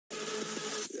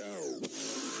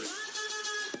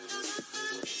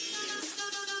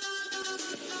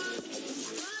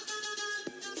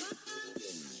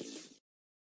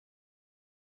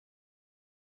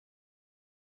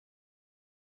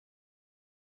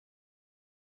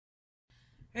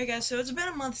Hey guys, so it's been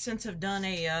a month since I've done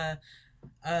a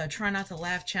try not to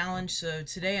laugh challenge. So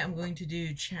today I'm going to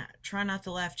do try not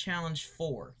to laugh challenge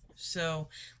 4. So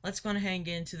let's go ahead and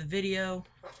get into the video.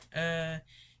 Uh,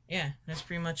 yeah, that's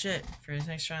pretty much it for this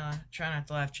next try not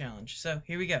to laugh challenge. So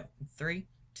here we go. 3,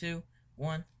 2,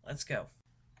 1, let's go.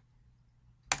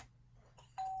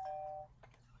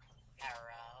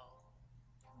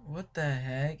 What the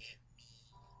heck?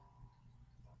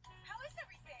 How is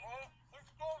everything?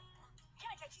 Can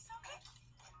I get you something?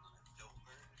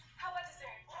 How about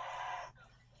dessert?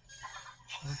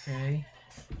 Okay.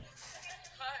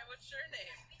 Hi, what's your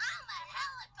name? I'm a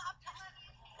helicopter.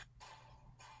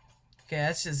 Okay,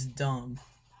 that's just dumb.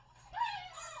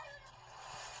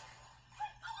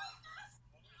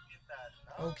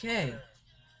 Okay.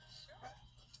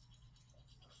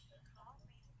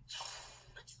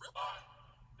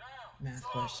 Math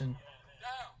question.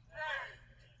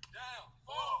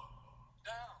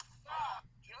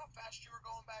 You know how fast you were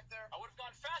going back there? I would have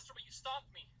gone faster, but you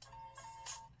stopped me.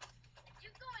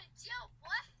 You're going to jail,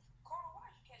 what?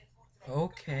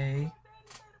 Okay.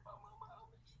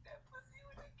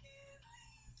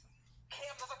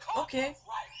 Okay. I'm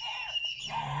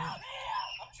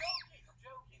joking.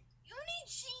 You need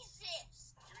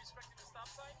Jesus. You respecting the stop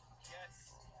sign?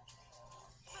 Yes.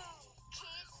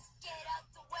 Kids, get out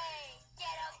the way.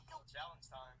 Get out the way. Challenge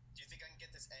time. Do you think I can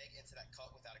get this egg into that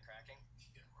cup without it cracking?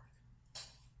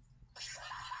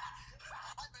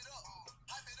 Pipe it up.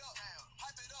 Pipe it up.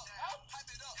 Pipe it up. Pipe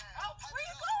it up. Where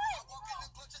you going? I walk in the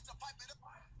club just to pipe it up.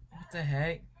 What the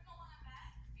heck?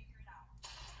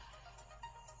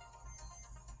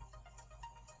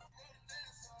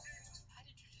 How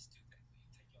did you just do that? You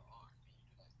take your arm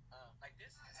and you do like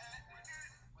this?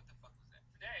 What the fuck was that?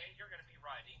 Today, you're gonna be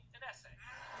writing an essay.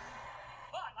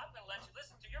 But I'm gonna let you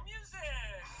listen to your music.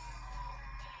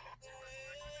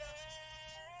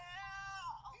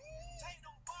 Take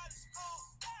them by the school.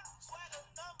 Sweater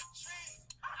number 3.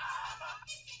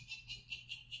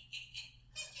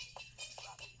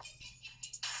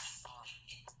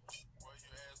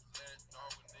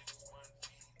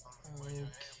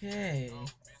 Okay. It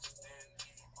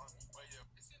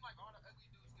seems like all the ugly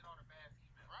dudes get all the bad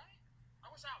females, right? I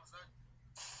wish I was ugly.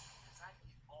 Cause I get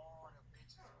all the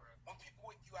bitches, bro. When people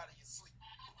wake you out of your sleep.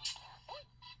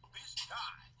 Bitch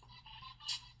die.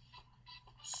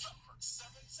 Suffer.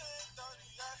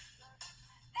 1738.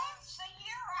 That's the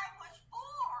year I was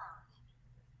born.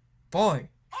 Boy.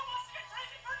 Almost get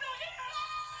crazy for New Year!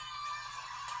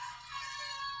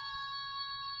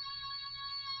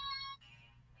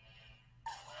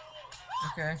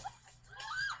 Okay.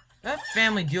 That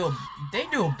family they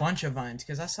do a bunch of vines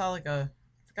because I saw like I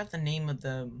forgot the name of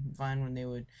the vine when they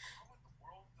would.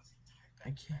 I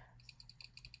can't.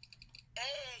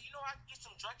 Hey, you know where I can get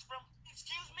some drugs from?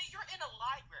 Excuse me, you're in a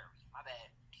library. My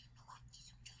bad.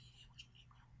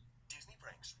 Disney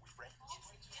pranks with friends.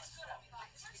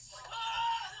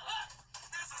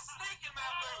 There's a snake in my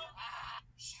room.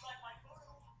 She like my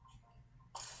photo.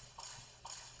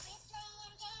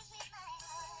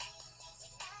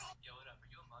 Yo, what up? Are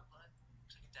you a mudblood?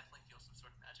 Because I can definitely feel some sort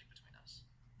of magic between us.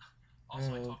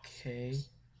 Also, I talk. Okay.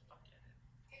 Fuck yeah, dude.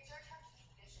 It's your turn to do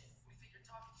the dishes. Who do you think you're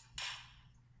talking to?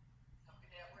 Have a good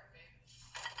day at work, babe.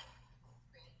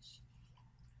 Bitch.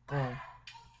 Boy.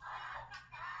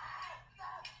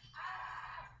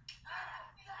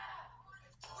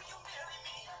 Will you marry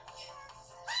me?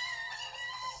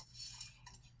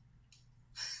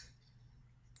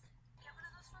 Get rid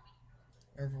of this for me.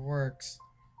 Whatever works.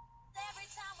 Every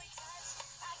time we touch,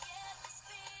 I get this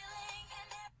feeling.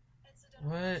 It's a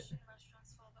What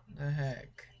restaurant's full, but we the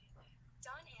heck?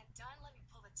 done and done. Let me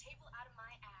pull the table out of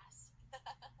my ass.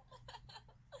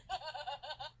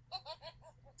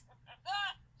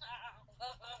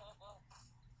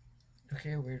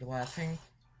 Okay, weird laughing.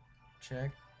 Check.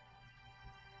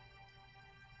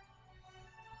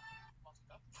 Want some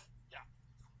cup? Yeah.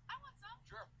 I want some.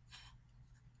 Sure.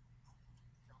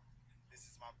 This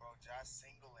is my bro Josh,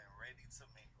 single and ready to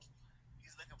mingle.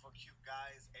 He's looking for cute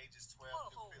guys ages 12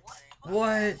 Whoa, through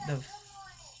what? 15. What the?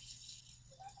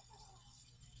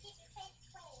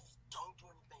 Don't do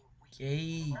anything weak.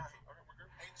 Gay.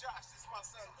 Hey Josh, this is my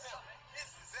son Pep. This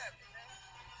is Evan.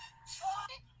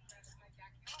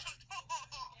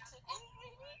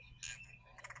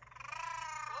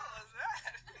 What was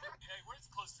that? Hey, where's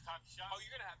the closest coffee shop? Oh,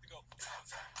 you're gonna have to go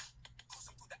downtown.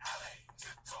 Cruising through the alley,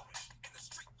 tiptoeing in the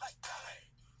street like ballet.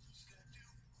 Who's gonna do?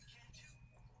 We can do.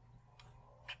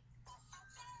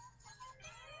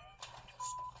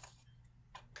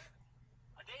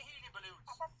 Are they helium balloons?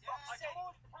 Yeah, I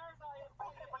told you,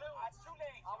 it's too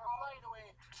late.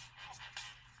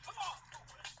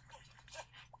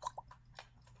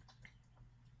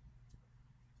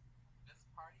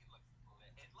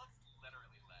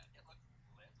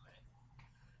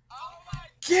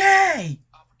 Hey!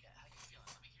 Uppercat, how you feeling?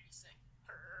 Let me hear you sing.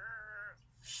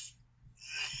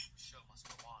 Show must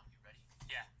go on. You ready?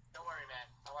 Yeah. Don't worry, man.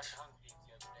 I watched Hunger Games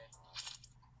the other day.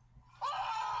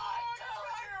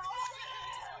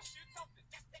 Shoot something.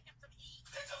 Just pick up some heat.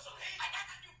 Pick up some heat. I got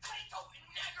the new Beethoven,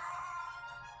 nigga.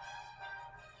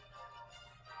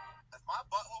 If my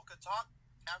butthole could talk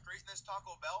after eating this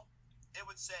Taco Bell, it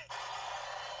would say,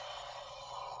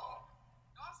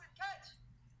 Dawson, catch.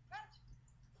 Catch.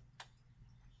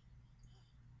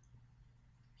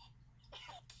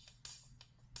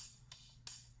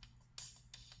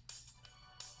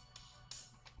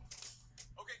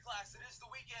 okay, class, it is the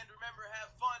weekend. Remember, have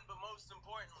fun, but most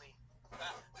importantly,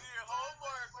 do your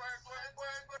homework.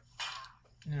 Work.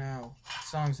 No, the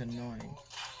song's annoying.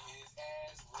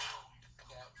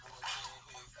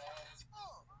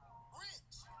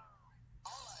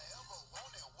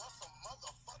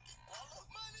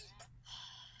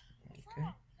 Okay. You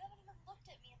haven't even looked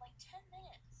at me in like 10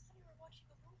 minutes. We were watching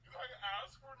a movie. You gotta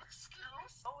ask for an excuse.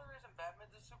 The only reason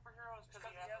Batman's a superhero is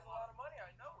because he has a lot of money.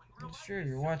 I know. In real life, Sure,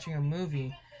 you're watching a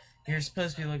movie. You're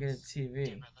supposed to be looking at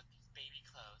TV. Look, these baby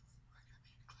clothes.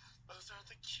 Those are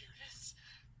the cutest.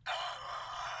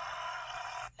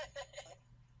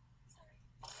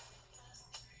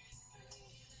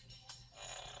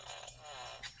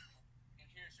 And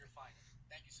here's your fine.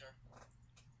 Thank you, sir.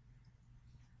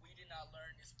 We did not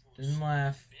learn this bullshit. Didn't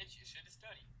laugh. Bitch, you should have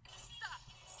studied. Stop,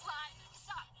 slide,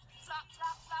 stop, flop,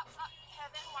 flop, flop, flop.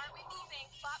 Kevin, why are we moving?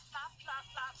 Flop, flop, flop,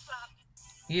 flop, flop.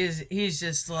 He's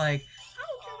just like,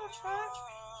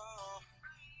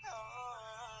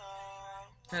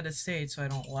 gotta say it so I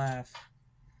don't laugh.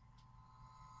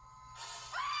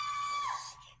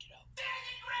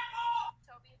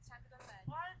 Toby, it's time to go to bed.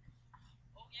 What?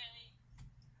 Okay.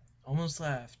 Almost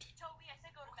laughed. Toby, I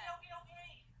said go to bed.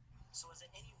 Okay. So is it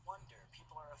any wonder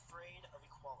people are afraid of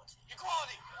equality?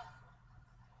 Equality.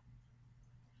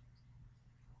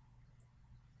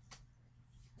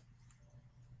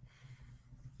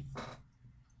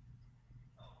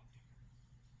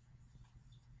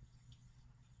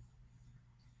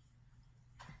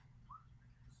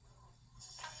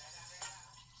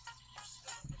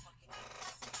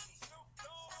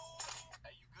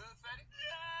 Hey, you good, Fetty?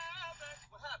 Yeah, man.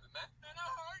 What happened, man? Man, I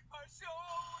hurt my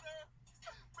shoulder.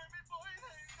 Baby boy,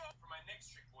 hang up. For my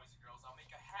next trick, boys and girls, I'll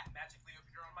make a hat magically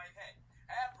appear on my head.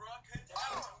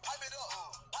 Abracadabra. Pipe it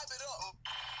up.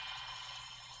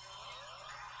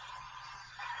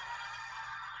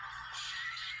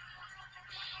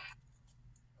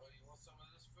 Oh, you want some of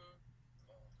this food?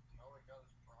 All I got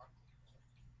is broccoli.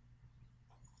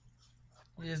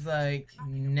 He's like,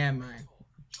 never mind.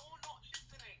 You're not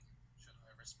listening. Should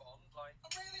I respond like, I'm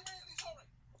really, really sorry?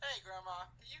 Hey, Grandma,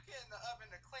 can you get in the oven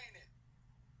to clean it?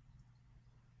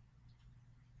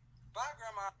 Bye,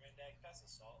 Grandma. Granddad, pass the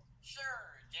salt.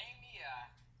 Sure, Jamie.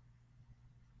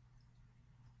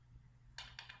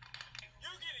 You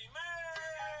get him, man.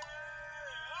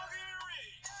 I'll get him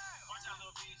rich. Watch out,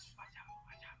 little bitch. Watch out.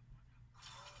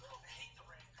 I hate the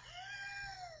rain.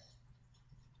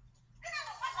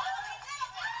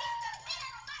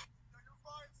 You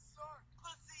fine suck.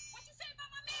 Pussy. What you say about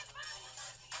my man's body?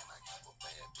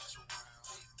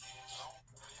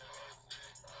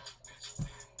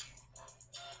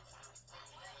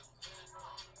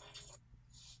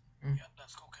 Yep,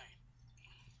 that's cocaine.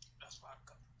 That's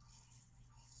vodka.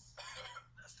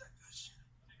 That's that good shit.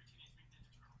 Favorite Teenage Mutant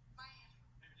Ninja Turtle. Miami.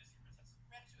 Favorite Disney princess.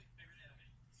 Ratatouille. Favorite anime.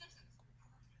 Simpsons.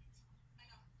 I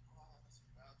know.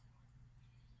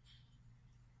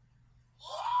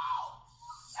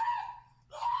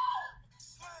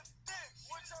 Slim Dick,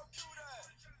 what y'all do that?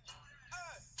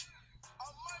 Hey, I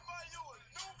might buy you a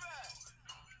new bag.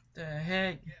 The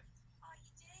heck? Oh,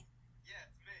 you did? Yeah,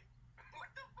 it's me. What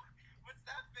the fuck? What's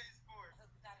that face for?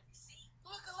 Look without a receipt.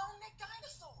 Look, a long neck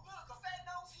dinosaur. Look, a fat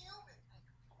nosed human.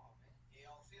 Come on, man. It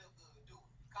don't feel good, do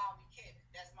it. Call me Kevin.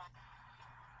 That's my.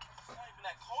 It's not even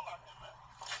that cold out there, man.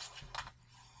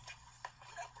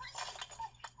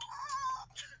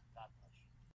 Not much.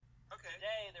 Okay.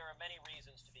 Today, there are many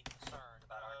reasons to be concerned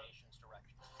about our nation's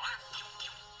direction.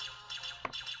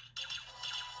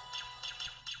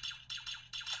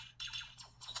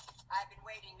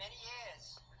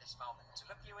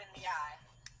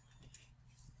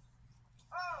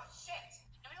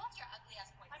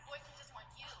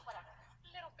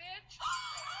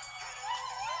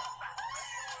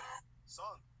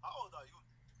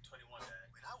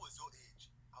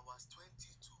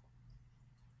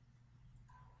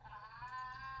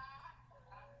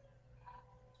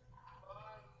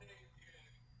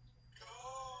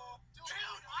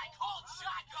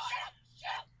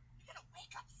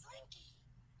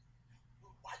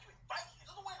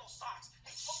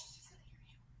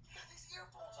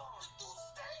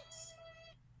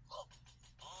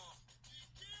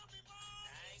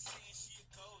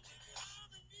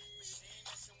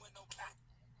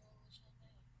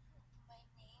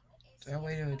 that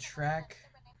way to attract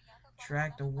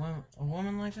a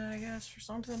woman like that, I guess, or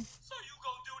something. So you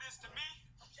gonna do this to me?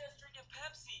 I'm just drinking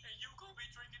Pepsi. And you gonna be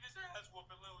drinking this ass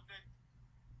whooping, little nigga.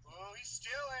 Oh, he's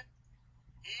stealing.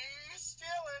 He's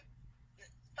stealing.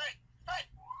 Hey, hey,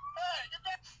 hey, get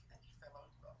back.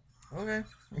 Okay.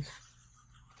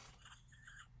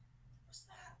 What's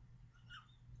that?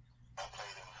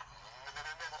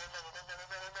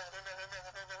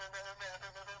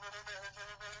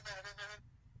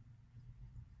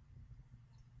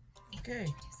 Okay.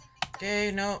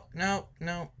 Okay, nope. No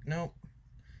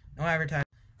advertising.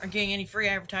 Or getting any free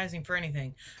advertising for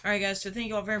anything. Alright guys, so thank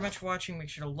you all very much for watching. Make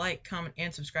sure to like, comment,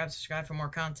 and subscribe. Subscribe for more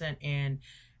content, and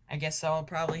I guess I'll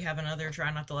probably have another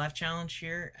Try Not to Laugh challenge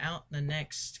here out in the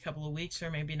next couple of weeks,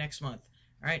 or maybe next month.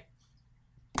 Alright?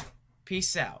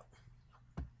 Peace out.